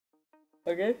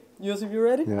Okay, Josip, you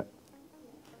ready? Yeah.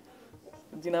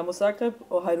 Dinamo Zagreb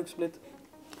or Hajduk Split?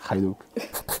 Hajduk.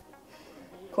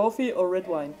 Coffee or red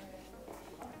wine?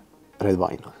 Red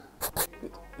wine.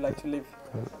 Good. You like to live.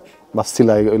 But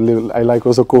still, I like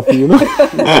also coffee, you know.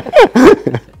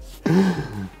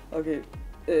 Okay,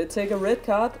 take a red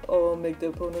card or make the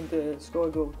opponent score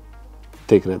a goal?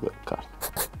 Take red card.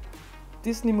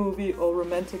 Disney movie or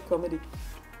romantic comedy?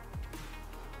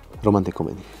 Romantic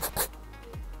comedy.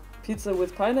 Pizza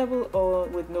with pineapple or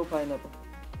with no pineapple?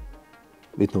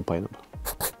 With no pineapple.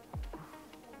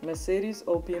 Mercedes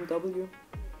or BMW?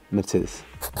 Mercedes.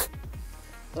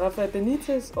 Rafael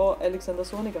Benitez or Alexander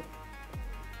Zorniger?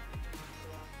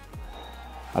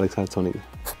 Alexander Zorniger.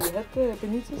 You had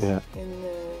Benitez in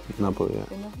Napoli,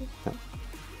 yeah. in Napoli? Yeah.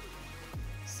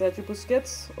 Sergio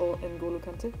Busquets or N'Golo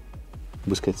Kante?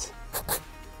 Busquets.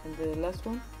 And the last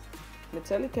one,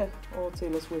 Metallica or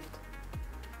Taylor Swift?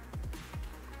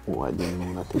 Oh, I don't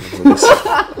know nothing about this.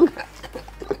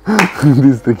 This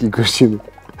is the key question.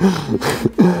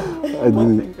 I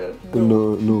didn't.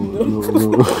 No.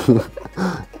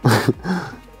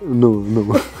 No.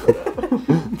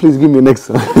 Please give me next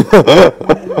one.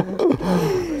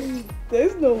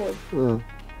 There's no one.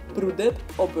 Brudet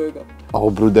or burger? Oh,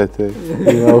 brudet.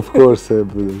 Yeah, of course,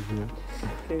 brudet. Yeah.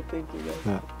 Okay, thank you guys.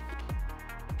 Yeah.